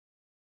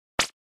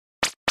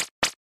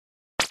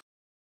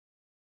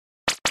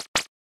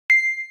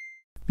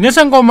皆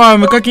さんこんばんは、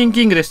無課金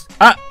キングです。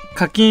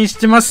課金し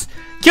てます。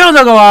今日の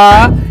動画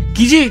は、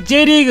疑似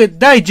J リーグ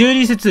第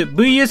12節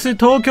vs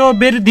東京ヴ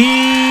ェルデ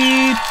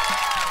ィ。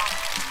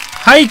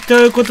はい、と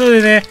いうこと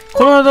でね、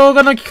この動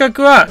画の企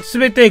画はす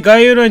べて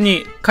概要欄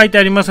に書いて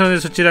ありますので、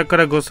そちらか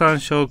らご参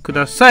照く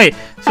ださい。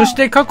そし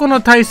て過去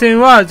の対戦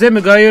は全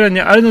部概要欄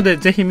にあるので、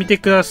ぜひ見て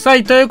くださ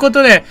い。というこ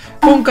とで、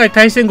今回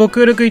対戦ご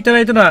協力いた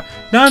だいたのは、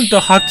なんと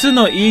初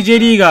のej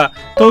リーガ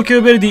ー、東京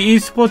ヴェルディ e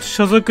スポーツ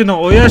所属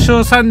のおやしょ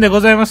ーさんでご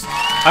ざいます。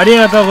あり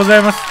がとうござ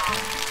います。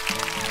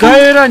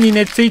概要欄に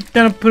ね、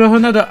Twitter のプロ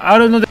フなどあ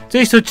るので、ぜ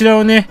ひそちら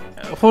をね、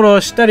フォロ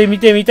ーしたり見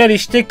てみたり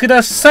してく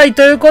ださい。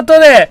ということ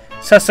で、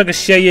早速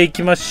試合へ行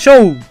きまし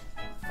ょう。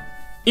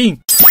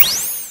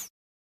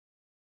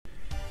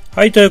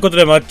はい、ということ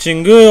でマッチ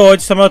ング、おう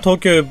ち様東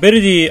京ヴェ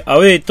ルディア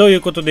ウェイとい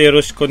うことでよ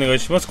ろしくお願い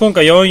します。今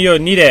回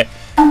442で、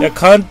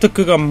監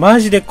督がマ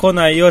ジで来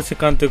ない、岩瀬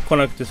監督来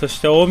なくて、そし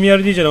て大宮ア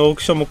ルディージャのオー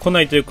クションも来な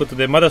いということ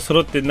で、まだ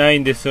揃ってない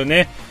んですよ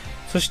ね。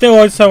そして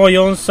おうちさんは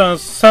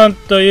433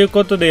という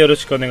ことでよろ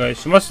しくお願い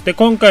します。で、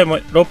今回も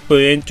6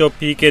分延長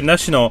PK な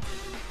しの、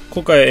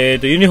今回、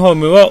ユニフォー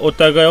ムはお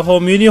互いホー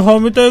ムユニフォー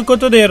ムというこ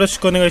とでよろし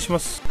くお願いしま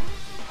す。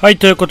はい、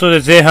ということ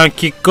で前半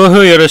キックオ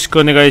フよろしく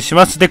お願いし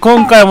ます。で、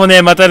今回も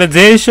ね、またね、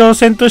前哨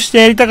戦として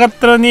やりたかっ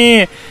たの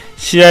に、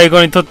試合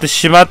後に取って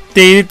しまっ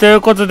ているとい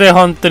うことで、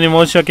本当に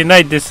申し訳な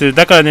いです。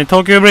だからね、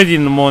東京ブレディ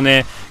のもう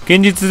ね、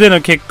現実での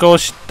結果を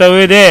知った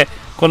上で、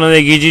この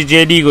ね、疑似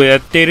J リーグをやっ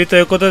ていると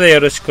いうことでよ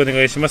ろしくお願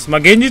いします。ま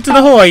あ、現実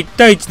の方は1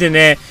対1で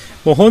ね、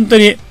もう本当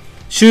に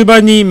終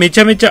盤にめ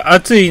ちゃめちゃ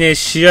熱いね、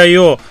試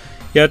合を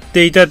やっ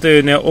ていたとい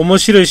うね、面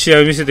白い試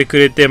合を見せてく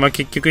れて、まあ、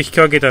結局引き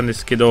分けたんで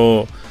すけ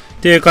ど、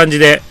っていう感じ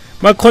で、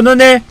まあ、この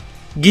ね、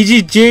疑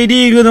似 J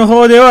リーグの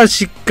方では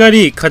しっか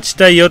り勝ち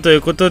たいよとい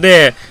うこと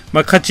で、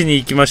まあ、勝ちに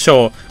行きまし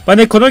ょう。まあ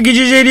ね、この疑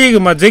似 J リーグ、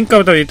まあ、前回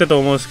も多分言ったと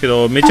思うんですけ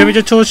ど、めちゃめち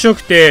ゃ調子良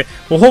くて、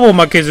もうほぼ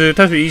負けず、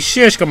多分1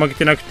試合しか負け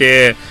てなく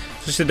て、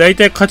そして大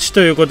体勝ちと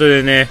いうこと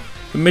でね、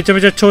めちゃ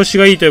めちゃ調子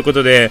がいいというこ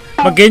とで、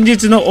まあ、現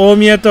実の大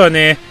宮とは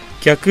ね、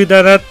逆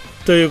だな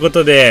というこ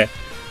とで、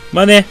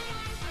まあね、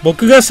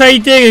僕が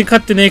最低限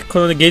勝ってね、こ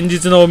の、ね、現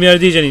実の大宮アル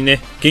ディージャに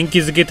ね、元気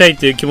づけたい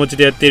という気持ち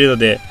でやっているの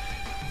で、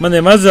まあ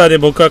ね、まずはね、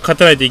僕は勝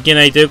たないといけ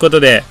ないということ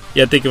で、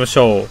やっていきまし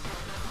ょ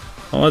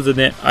う。まず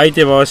ね、相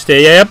手回して、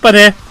いや、やっぱ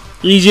ね、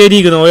ej リ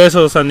ーグのおや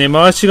そうさんね、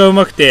回しが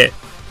上手くて、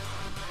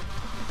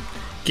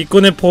結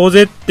構ね、ポー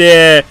ゼっ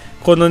て、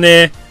この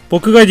ね、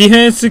僕がディフ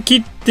ェンス切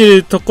って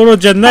るところ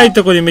じゃない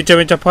ところにめちゃ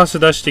めちゃパス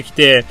出してき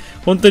て、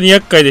本当に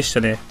厄介でし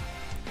たね。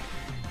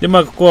で、ま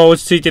あ、ここは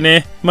落ち着いて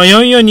ね、まあ、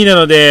442な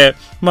ので、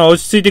まあ、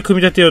落ち着いて組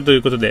み立てようとい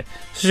うことで、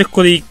そしてこ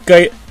こで1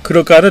回、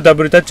黒川のダ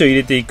ブルタッチを入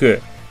れてい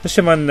く。そし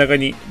て真ん中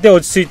に、で、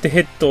落ち着いて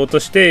ヘッドを落と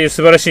して、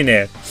素晴らしい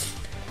ね。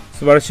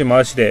素晴らしい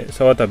回しで、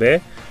さあ、渡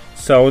部。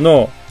さあ、小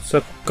野。さ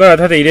あ、ここから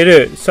縦入れ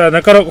る。さあ、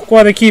中野、ここ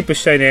はね、キープ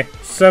したいね。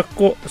さあ、こ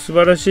こ、素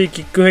晴らしい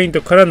キックフェイン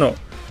トからの、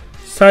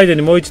サイド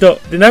にもう一度。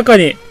で、中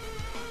に、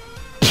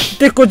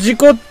で、こう、事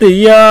故って、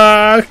い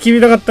やー、決め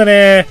たかった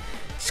ね。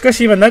しか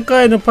し今、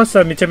中へのパス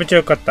はめちゃめちゃ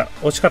良かった。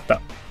惜しかっ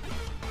た。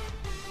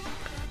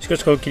しか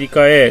し、この切り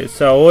替え。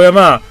さあ、大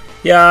山。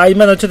いやー、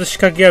今のちょっと仕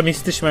掛けはミ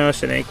スってしまいま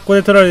したね。ここ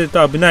で取られる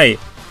と危ない。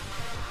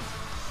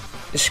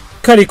し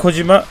っかり小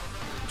島、守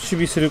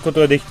備するこ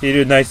とができてい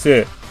る。ナイ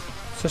ス。さ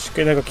あ、しっ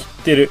かりなんか切っ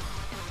てる。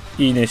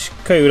いいね。し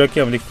っかり裏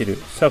ケアもできている。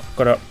さあ、こ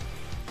こから。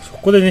そ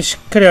こでね、し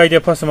っかり相手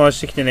がパス回し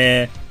てきて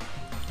ね。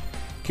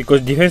結構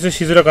ディフェンス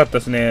しづらかった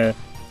ですね。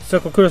さあ、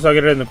ここクロス上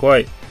げられるの怖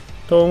い。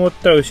と思っ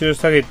たら後ろ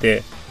下げ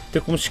て。で、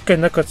ここもしっか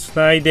り中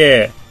繋い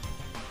で。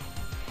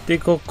で、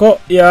ここ。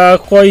いやー、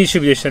ここはいい守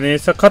備でしたね。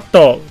さあ、カッ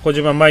ト。小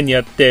島前に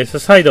やって。さあ、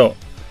サイド。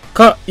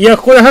いや、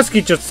ここでハスキ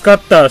ッチを使っ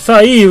た。さ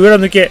あ、いい裏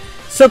抜け。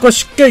さあ、これ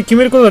しっかり決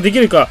めることができ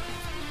るか。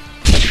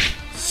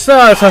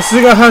さあ、さ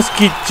すがハス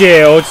キッ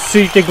チ。落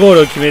ち着いてゴー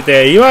ルを決め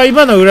て。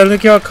今の裏抜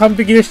けは完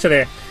璧でした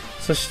ね。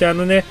そして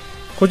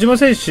小島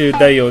選手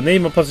代をね、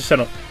今パスした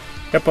の。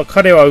やっぱ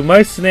彼はうま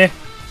いっすね。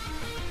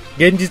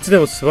現実で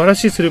も素晴ら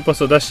しいスルーパ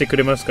スを出してく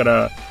れますか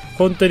ら、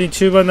本当に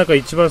中盤の中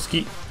一番好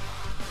き。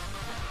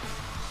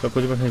さあ、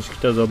小島選手来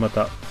たぞ、ま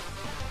た。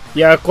い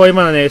やー、こう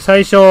今のね、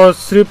最初、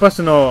スルーパ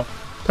スの、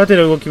縦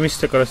の動き見せ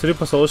てからスルー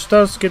パスを押し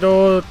たんですけ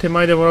ど、手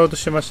前でもらおうと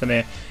してました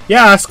ね。い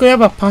やー、あそこやっ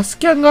ぱパス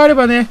キャンがあれ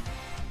ばね、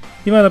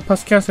今のパ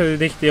スキャンセル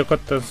できてよかっ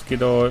たんですけ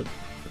ど、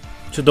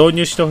導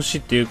入してほしい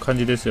っていう感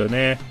じですよ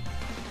ね。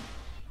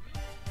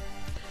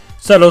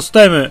さあ、ロス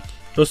タイム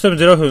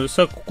0分。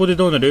さあ、ここで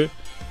どうなる？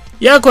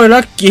いやー、これ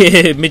ラッキ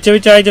ー。めちゃ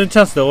めちゃ相手のチ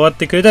ャンスで終わっ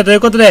てくれたという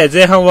ことで、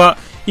前半は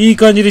いい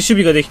感じで守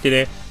備ができて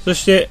ね。そ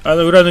して、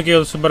裏抜け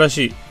が素晴ら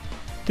しい。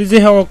で、前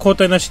半は交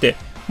代なしで。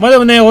まあで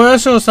もね、親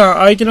翔さん、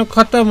相手の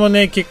方も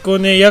ね、結構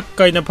ね、厄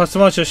介なパス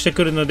回しをして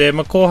くるので、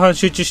まあ後半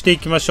集中してい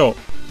きましょ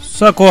う。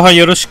さあ、後半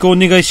よろしくお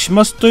願いし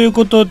ます。という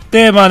こと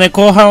で、まあね、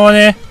後半は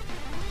ね、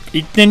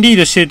1点リー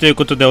ドしているという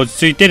ことで、落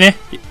ち着いてね、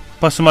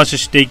パス回し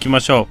していきま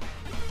しょ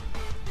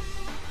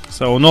う。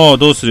さあ、小野、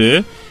どうす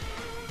る？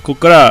こ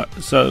こから、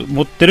さあ、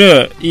持って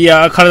る。い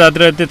やー、体当て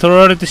られて取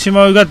られてし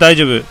まうが大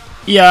丈夫。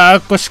いや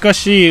ー、しか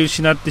し、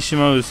失ってし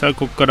まう。さあ、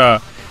ここか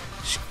ら、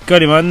しっか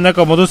り真ん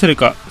中戻せる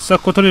か。さあ、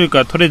ここ取れる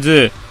か。取れ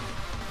ず。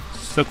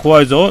さあ、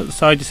怖いぞ。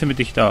さあ、相手攻め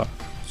てきた。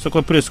さあ、こ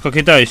れプレスか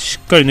けたい。し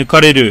っかり抜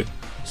かれる。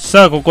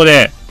さあ、ここ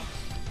で、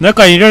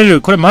中にいられ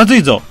る。これまず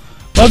いぞ。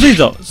まずい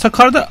ぞ。さあ、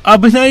体、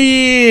危な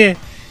い。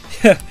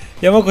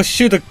山越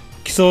シュート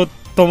来そう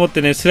と思っ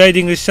てね、スライデ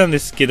ィングしたんで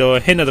すけど、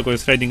変なところ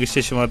でスライディングし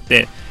てしまっ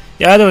て。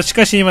いやーでもし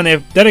かし今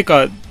ね、誰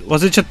か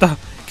忘れちゃった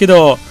け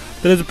ど、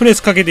とりあえずプレ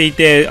スかけてい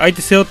て、相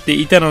手背負って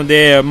いたの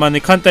で、まあ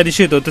ね、簡単に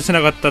シュートを打たせ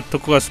なかったと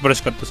ころが素晴ら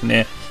しかったです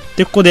ね。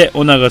で、ここで、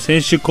小長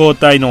選手交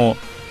代の、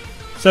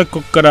さあ、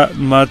ここから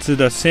松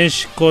田選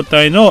手交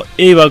代の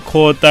A は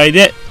交代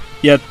で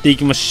やってい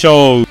きまし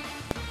ょう。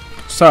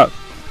さあ、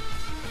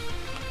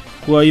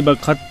ここは今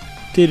勝っ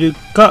てる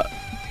か、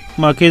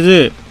負け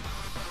ず、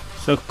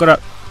さあ、ここから、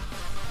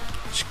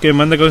しっかり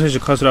真ん中の選手を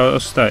カーソル合わ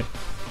せたい。い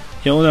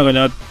や、小長に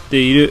合って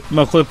いる。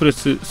まあ、ここでプレ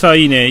ス。さあ、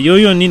いいね。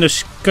442の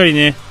しっかり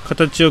ね、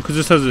形を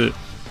崩さず。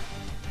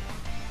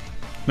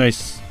ナイ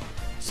ス。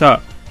さ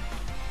あ、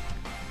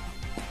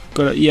こ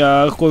こから、い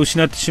やー、ここ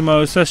失ってしま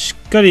う。さあ、し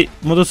っかり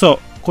戻そう。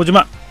小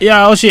島。い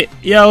やー、惜し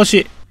い。いやー、惜し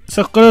い。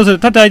さあ、ここからどうする？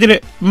縦空いて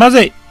る。ま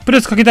ずい。プ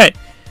レスかけたい。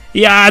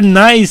いやー、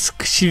ナイス、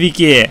くし引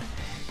き。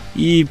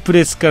いいプ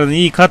レスからの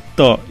いいカッ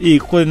ト。いい、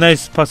ここでナイ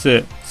スパス。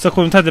さあ、こ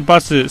こに縦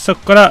パス。さあ、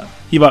ここから、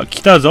今、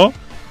来たぞ。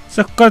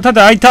さあ、ここから縦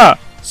空いた。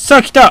さ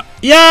あ、来た。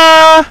い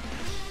やー、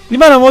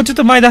今のもうちょっ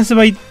と前出せ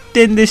ば1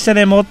点でした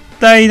ね。もっ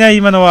たいない、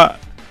今のは。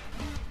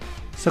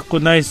さあ、ここ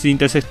ナイスイン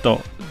ターセプ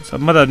ト。さあ、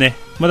まだね、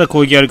まだ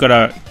攻撃あるか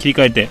ら切り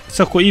替えて。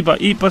さあ、ここいい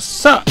パ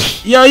ス。さあ、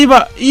いや、いや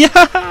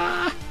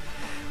ー、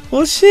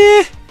惜しい。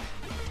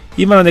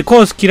今のね、コ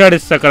ース切られ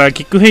てたから、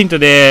キックフェイント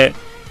で、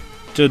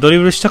ドリ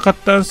ブルしたかっ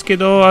たんですけ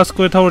ど、あそ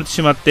こで倒れて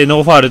しまって、ノ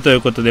ーファールとい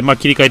うことで、まあ、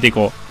切り替えてい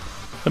こ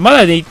う。ま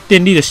だね、1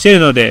点リードしている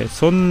ので、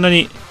そんな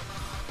に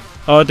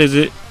慌て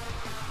ず、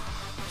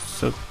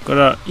そこか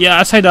ら、い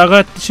やー、サイド上が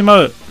ってしま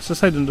う。さあ、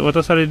サイド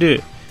渡され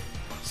る。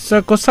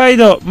さあ、サイ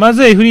ド、ま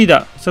ずいフリー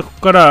だ。さあ、こ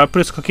こからプ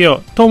レスかけ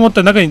よう。と思っ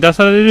たら中に出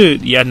される。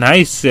いや、ナ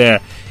イス。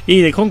い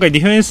いね。今回デ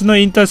ィフェンスの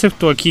インターセプ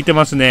トが効いて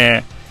ます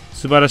ね。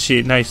素晴らし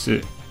い。ナイ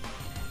ス。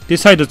で、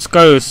サイド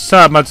使う。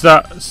さあ、松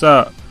田。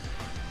さあ、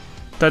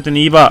縦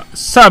にイバ。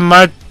さあ、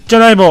抹茶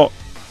大棒。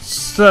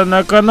さあ、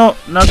中野。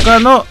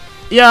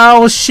いやー、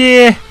惜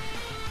しい。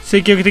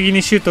積極的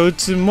にシュートを打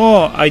つ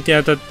も、相手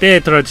に当たって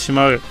取られてし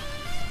まう。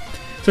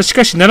し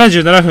かし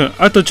77分、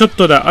あとちょっ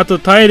とだ、あと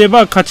耐えれ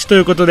ば勝ちとい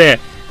うことで、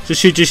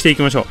集中してい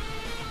きましょ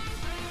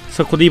う。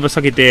さあ、ここでイバ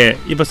下げて、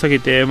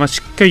まあ、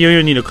しっかり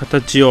442の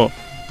形を、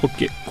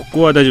OK。こ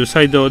こは大丈夫。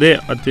サイドで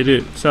当て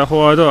る。さあ、フォ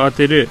ワード当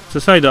てる。さあ、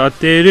サイド当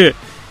てる。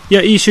い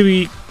や、いい守備。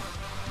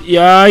い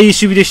やー、いい守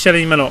備でした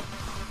ね、今の。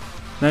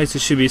ナイス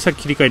守備。さっ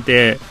き切り替え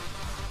て、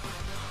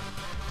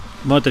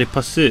真あたり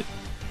パス。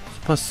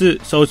さ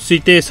あ、落ち着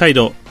いて、サイ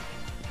ド。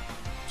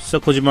さ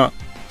あ、小島。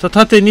さあ、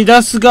縦に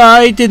出すが、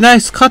相手ナ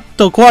イスカッ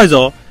ト。怖い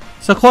ぞ。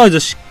さあ、怖いぞ。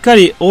しっか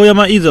り、大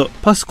山いいぞ。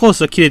パスコー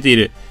スは切れてい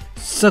る。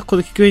さあ、ここ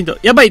でキックフェイント。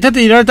やばい、縦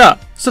にいられた。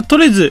さあ、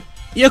取れず。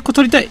いや、ここ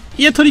取りたい。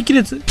いや、取り切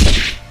れず、シ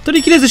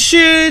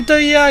ュート。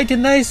いや、相手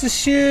ナイス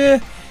シュ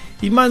ー。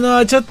今の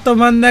はちょっと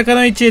真ん中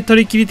の位置で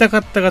取り切りたか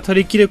ったが、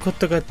取り切るこ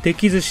とがで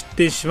きず失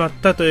点しまっ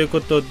たという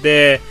こと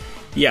で、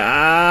い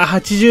や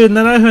ー、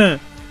87分。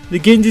で、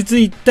現実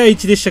1対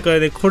1でしたから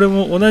ね、これ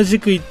も同じ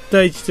く1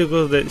対1というこ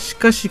とで、し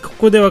かしこ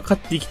こでは勝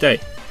っていきたい。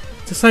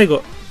最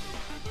後、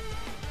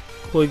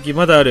攻撃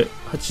まだある。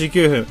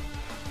89分。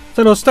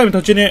さあ、ロスタイム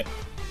途中に、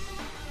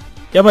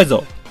やばい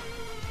ぞ。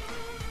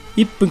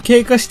1分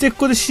経過してこ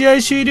こで試合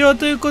終了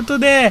ということ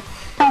で、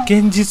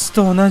現実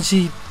と同じ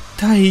1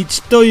対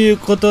1という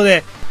こと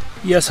で、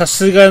いや、さ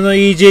すがの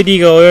ej リー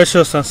ガーおやし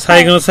ょうさん、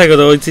最後の最後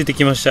で追いついて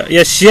きました。い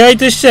や、試合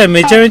としては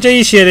めちゃめちゃい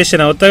い試合でした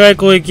ね。お互い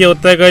攻撃、お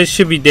互い守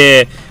備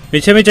で、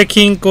めちゃめちゃ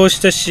均衡し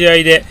た試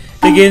合で、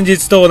現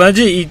実と同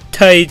じ1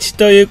対1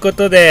というこ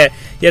とで、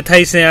いや、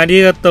対戦あ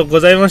りがとうご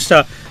ざいまし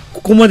た。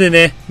ここまで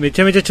ね、め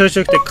ちゃめちゃ調子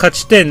よくて、勝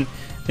ち点、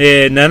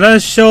7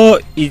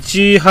勝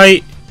1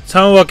敗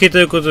3分けと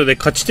いうことで、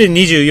勝ち点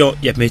24。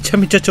いや、めちゃ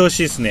めちゃ調子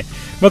いいですね。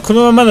まあ、こ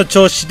のままの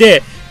調子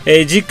で、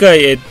次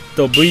回、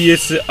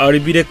vs アル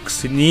ビレック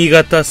ス新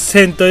潟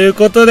戦という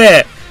こと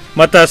で、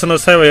またその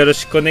際はよろ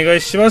しくお願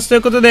いします。とい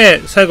うこと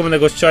で、最後まで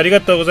ご視聴あり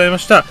がとうございま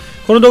した。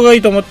この動画がい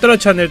いと思ったら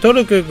チャンネル登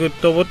録、グッ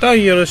ドボタ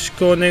ンよろし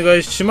くお願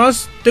いしま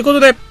す。ということ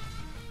で、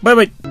バイ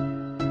バイ。